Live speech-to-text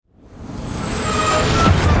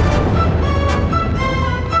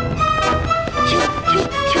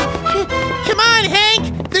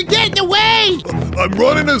I'm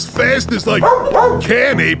running as fast as I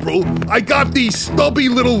can, April. I got these stubby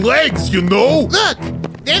little legs, you know? Look,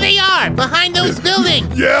 there they are, behind those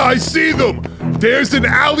buildings. Yeah, I see them. There's an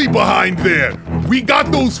alley behind there. We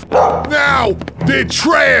got those now. They're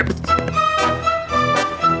trapped.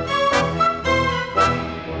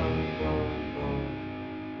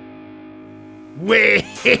 Well,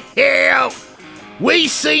 we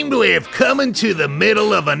seem to have come into the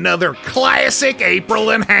middle of another classic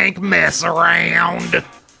April and Hank mess around.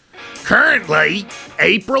 Currently,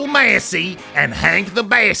 April Massey and Hank the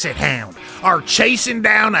Basset Hound are chasing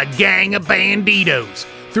down a gang of banditos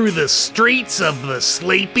through the streets of the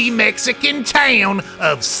sleepy Mexican town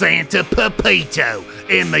of Santa Pepito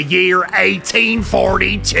in the year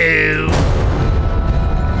 1842.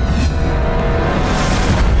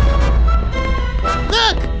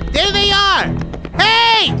 Look, there they are.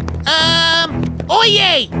 Hey,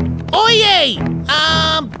 oye,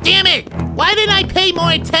 damn it. Why didn't I pay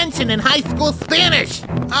more attention in high school Spanish?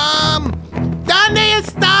 ¿Dónde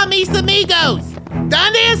está mis amigos?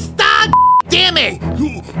 ¿Dónde está? Damn it!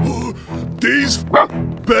 These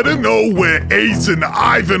better know where Ace and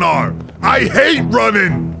Ivan are. I hate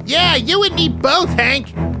running. Yeah, you and me both,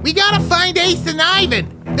 Hank. We gotta find Ace and Ivan.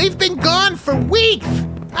 They've been gone for weeks.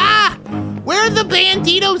 Where are the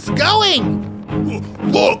banditos going?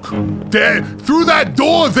 Look, they're through that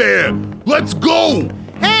door there. Let's go.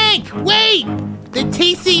 Hank, wait! The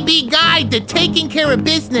TCB guide to taking care of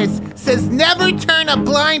business says never turn a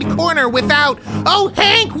blind corner without... Oh,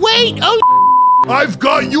 Hank, wait! Oh, I've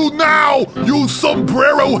got you now, you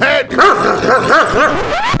sombrero hat.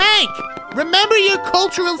 Hank, remember your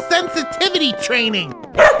cultural sensitivity training.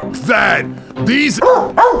 That these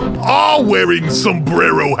are wearing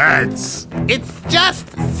sombrero hats. It's just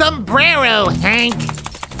sombrero, Hank.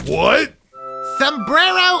 What?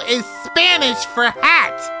 Sombrero is Spanish for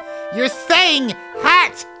hat. You're saying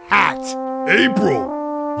hat.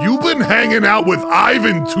 April, you've been hanging out with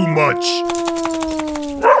Ivan too much.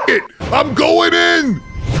 It, I'm going in.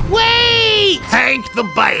 Wait! Hank the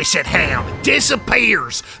Basset Hound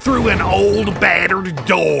disappears through an old battered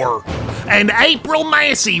door, and April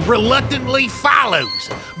Massey reluctantly follows,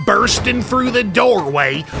 bursting through the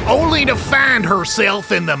doorway only to find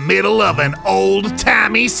herself in the middle of an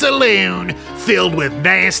old-timey saloon filled with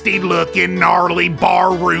nasty-looking, gnarly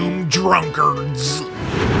barroom drunkards.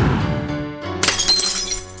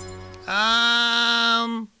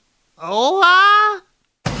 Hola?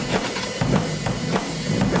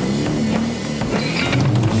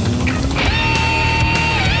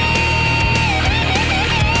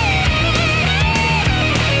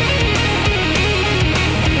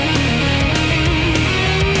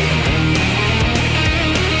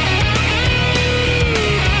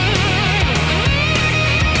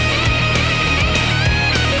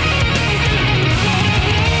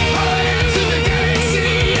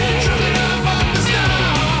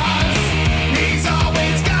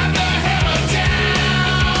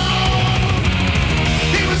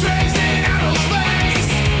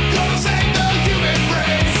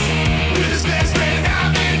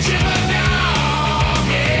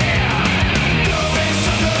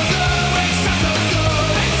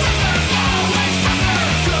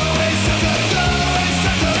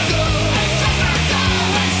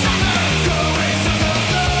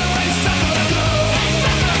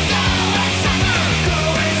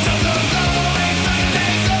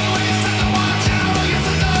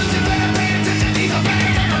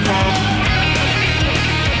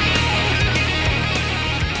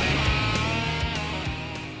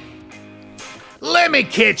 Let me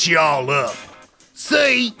catch y'all up.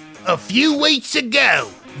 See, a few weeks ago,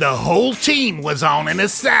 the whole team was on an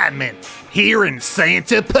assignment here in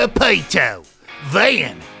Santa Pepito.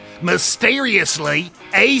 Then, mysteriously,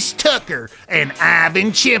 Ace Tucker and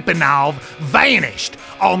Ivan Chimpanov vanished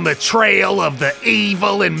on the trail of the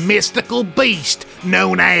evil and mystical beast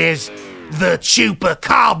known as the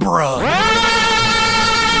Chupacabra.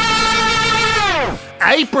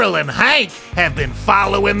 April and Hank have been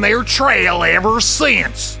following their trail ever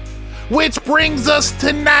since. Which brings us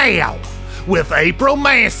to now, with April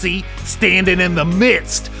Massey standing in the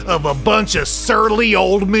midst of a bunch of surly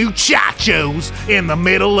old muchachos in the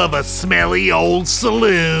middle of a smelly old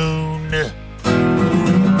saloon.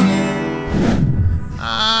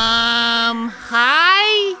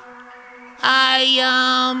 Hi?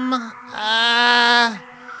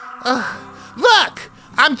 Look!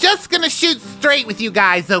 I'm just gonna shoot straight with you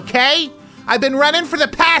guys, okay? I've been running for the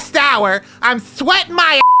past hour, I'm sweating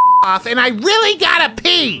my off, and I really gotta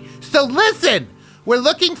pee! So listen, we're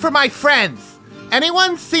looking for my friends.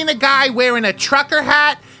 Anyone seen a guy wearing a trucker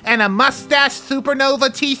hat and a mustache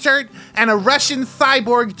supernova t-shirt and a Russian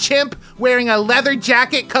cyborg chimp wearing a leather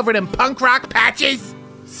jacket covered in punk rock patches?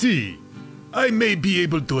 See, I may be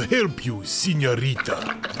able to help you, señorita.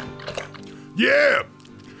 Yeah!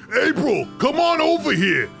 April, come on over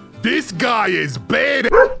here! This guy is bad.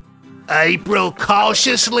 April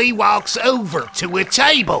cautiously walks over to a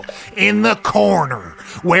table in the corner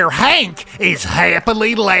where Hank is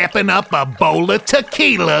happily lapping up a bowl of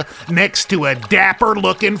tequila next to a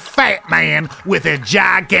dapper-looking fat man with a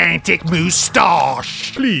gigantic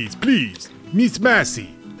mustache. Please, Miss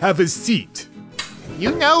Massey, have a seat.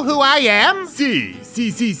 You know who I am? See.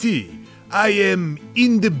 I am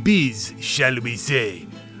in the biz, shall we say.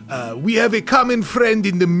 We have a common friend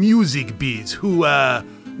in the music biz who,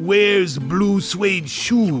 wears blue suede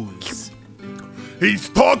shoes. He's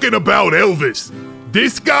talking about Elvis.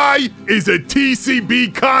 This guy is a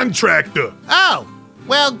TCB contractor. Oh,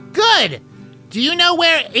 well, good. Do you know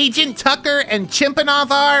where Agent Tucker and Chimpanov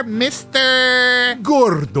are, Mr.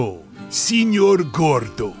 Gordo, Senor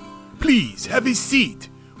Gordo. Please, have a seat.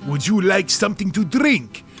 Would you like something to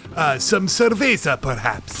drink? Some cerveza,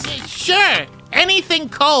 perhaps? Sure, anything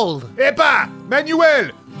cold. Epa,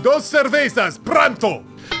 Manuel, dos cervezas, pronto.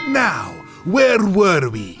 Now, where were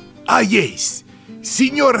we? Ah, yes.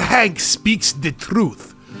 Senor Hank speaks the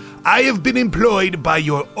truth. I have been employed by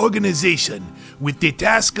your organization with the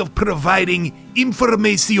task of providing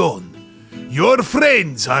information. Your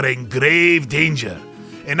friends are in grave danger,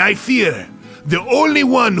 and I fear the only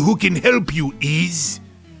one who can help you is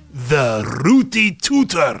the Rooty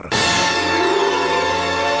Tutor.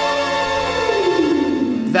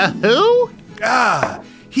 The who? Ah,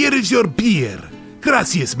 here is your beer.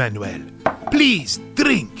 Gracias, Manuel. Please,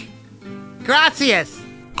 drink. Gracias.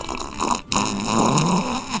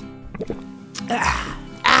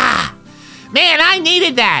 Man, I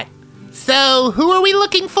needed that. So, who are we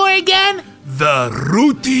looking for again? The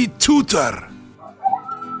Rooty Tutor.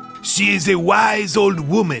 She is a wise old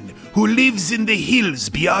woman who lives in the hills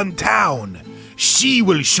beyond town. She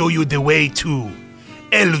will show you the way to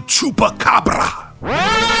El Chupacabra.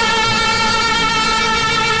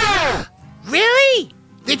 Really?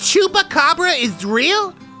 The Chupacabra is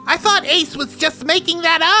real? I thought Ace was just making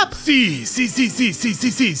that up. Sí.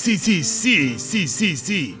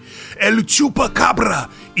 El Chupacabra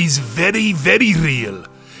is very, very real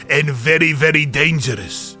and very, very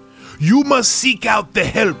dangerous. You must seek out the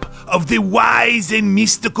help of the wise and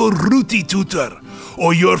mystical Rooty Tutor,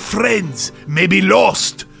 or your friends may be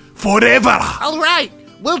lost forever. All right,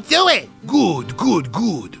 we'll do it. Good.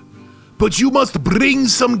 But you must bring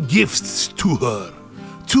some gifts to her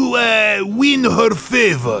to win her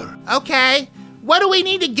favor. Okay, what do we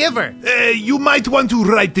need to give her? You might want to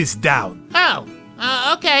write this down. Oh,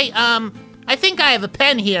 okay, I think I have a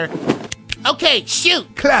pen here. Okay,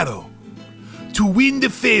 shoot. Claro. To win the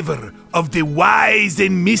favor of the wise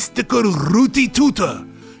and mystical Rooty Tutor,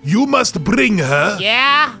 you must bring her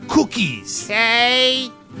Yeah? cookies, Okay,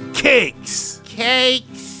 cakes,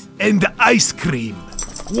 cakes. and ice cream.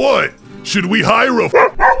 What? Should we hire a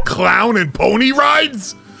clown and pony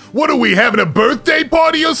rides? What are we, having a birthday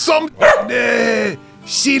party or something?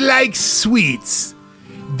 She likes sweets.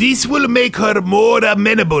 This will make her more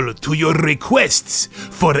amenable to your requests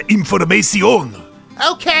for information.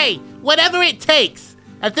 Okay, whatever it takes.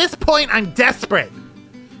 At this point, I'm desperate.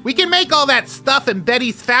 We can make all that stuff in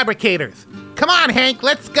Betty's Fabricators. Come on, Hank,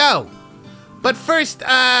 let's go. But first,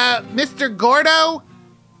 Mr. Gordo,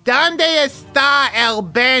 ¿dónde está el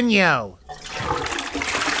baño?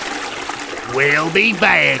 We'll be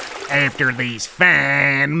back after these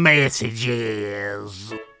fine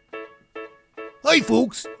messages. Hi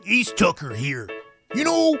folks, Ace Tucker here. You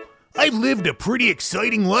know, I've lived a pretty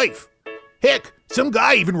exciting life. Heck, some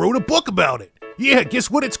guy even wrote a book about it. Yeah,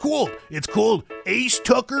 guess what it's called? It's called Ace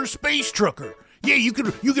Tucker Space Trucker. Yeah, you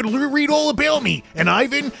could read all about me, and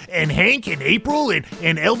Ivan, and Hank, and April, and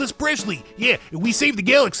Elvis Presley. Yeah, we saved the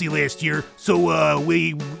galaxy last year, so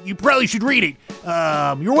you probably should read it.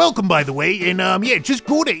 You're welcome, by the way, and yeah, just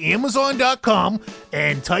go to Amazon.com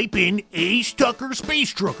and type in Ace Tucker Space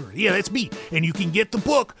Trucker. Yeah, that's me, and you can get the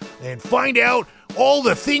book and find out all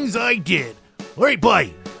the things I did. All right,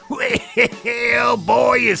 bye. Well,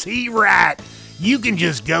 boy, is he right. You can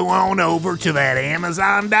just go on over to that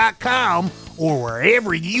Amazon.com or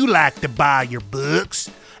wherever you like to buy your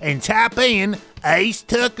books and type in Ace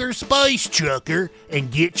Tucker Space Trucker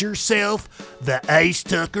and get yourself the Ace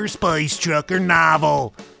Tucker Space Trucker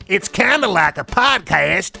novel. It's kind of like a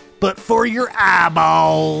podcast, but for your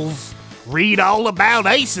eyeballs. Read all about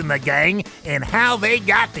Ace and the gang and how they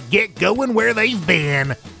got to get going where they've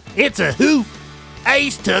been. It's a hoot.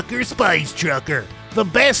 Ace Tucker Space Trucker, the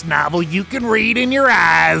best novel you can read in your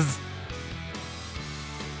eyes.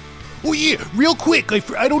 Oh yeah, real quick,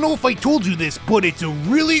 I don't know if I told you this, but it's a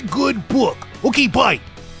really good book. Okay, bye.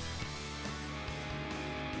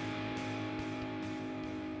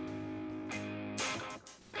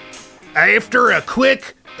 After a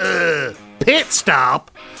quick, pit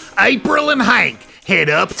stop, April and Hank head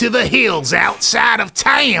up to the hills outside of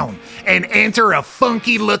town and enter a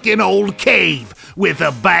funky-looking old cave with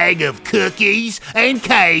a bag of cookies and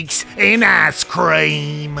cakes and ice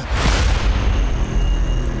cream.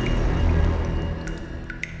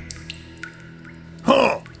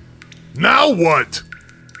 Huh. Now what?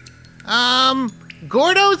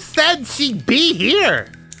 Gordo said she'd be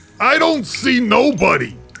here. I don't see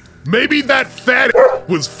nobody. Maybe that fat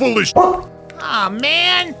was full of Aw,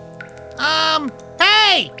 man.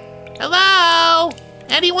 Hey! Hello?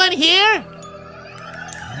 Anyone here?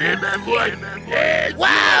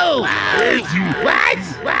 Whoa! What?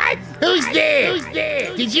 Who's there?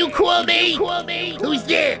 Did you call me? Who's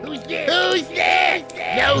there? No.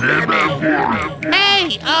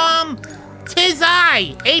 Hey, tis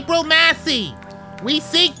I, April Massey. We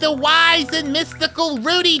seek the wise and mystical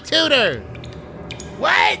Rudy Tutor.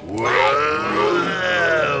 What?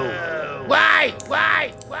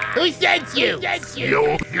 Why? Who sent you?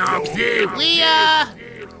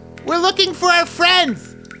 We're looking for our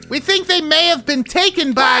friends. We think they may have been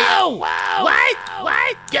taken by... Whoa!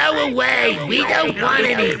 What? Go away. We don't want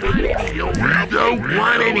any.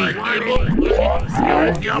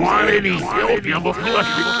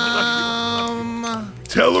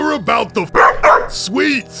 Tell her about the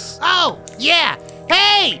sweets. Oh, yeah.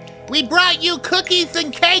 Hey, we brought you cookies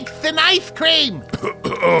and cakes and ice cream.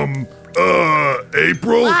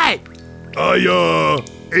 April? What? I,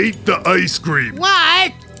 ate the ice cream.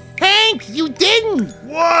 What? Hank, you didn't.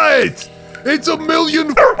 What? It's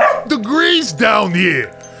 1,000,000 degrees down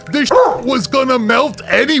here. The was gonna melt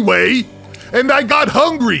anyway. And I got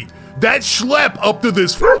hungry. That schlep up to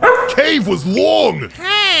this cave was long.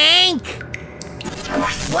 Hank!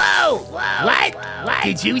 Whoa! What?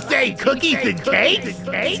 Did you say cookies and cakes?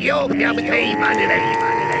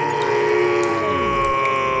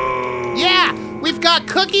 Yeah, we've got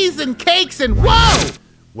cookies and cakes and whoa!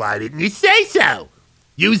 Why didn't you say so?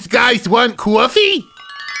 You guys want coffee?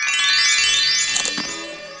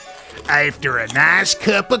 After a nice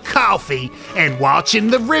cup of coffee and watching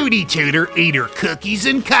the Rudy Tutor eat her cookies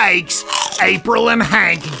and cakes, April and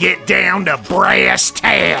Hank get down to brass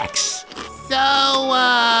tacks.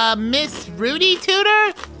 So, Miss Rudy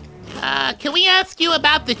Tutor? Can we ask you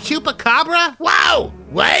about the Chupacabra? Whoa!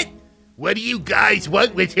 What? What do you guys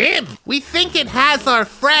want with him? We think it has our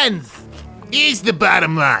friends. Here's the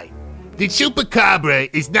bottom line. The Chupacabra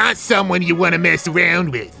is not someone you want to mess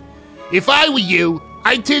around with. If I were you,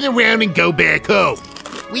 I'd turn around and go back home.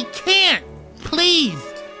 We can't. Please.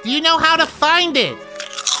 Do you know how to find it?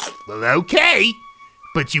 Well, okay.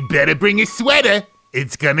 But you better bring a sweater.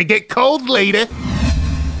 It's gonna get cold later.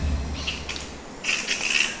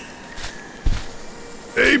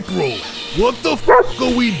 April, what the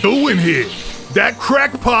are we doing here? That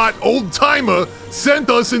crackpot old timer sent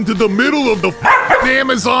us into the middle of the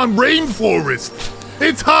Amazon rainforest.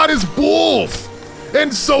 It's hot as balls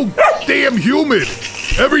and so damn humid.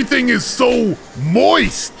 Everything is so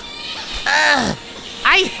moist.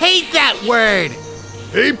 I hate that word.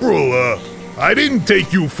 April, I didn't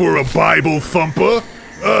take you for a Bible thumper.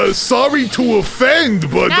 Sorry to offend,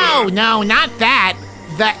 but... No, not that.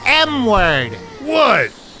 The M word.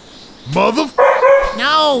 What? Mother...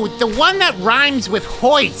 No, the one that rhymes with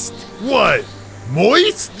hoist. What?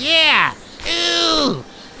 Moist? Yeah. Ew.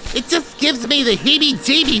 It just gives me the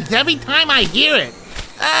heebie-jeebies every time I hear it.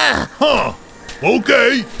 Huh.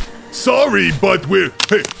 Okay. Sorry, but we're...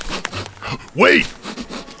 Hey. Wait.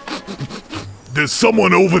 There's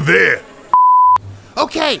someone over there.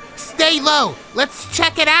 Okay, stay low. Let's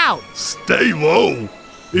check it out. Stay low?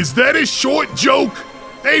 Is that a short joke?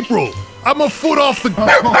 April, I'm a foot off the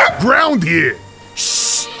ground here.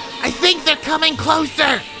 Shh! I think they're coming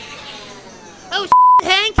closer. Oh,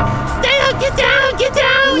 Hank! Stay up! Get down! Get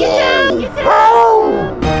down! Get down! Get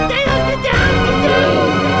down! Stay up! Get down! Get down!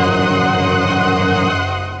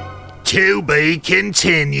 To be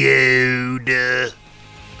continued.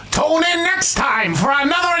 Tune in next time for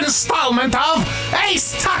another installment of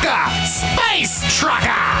Ace Tucker, Space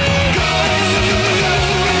Trucker.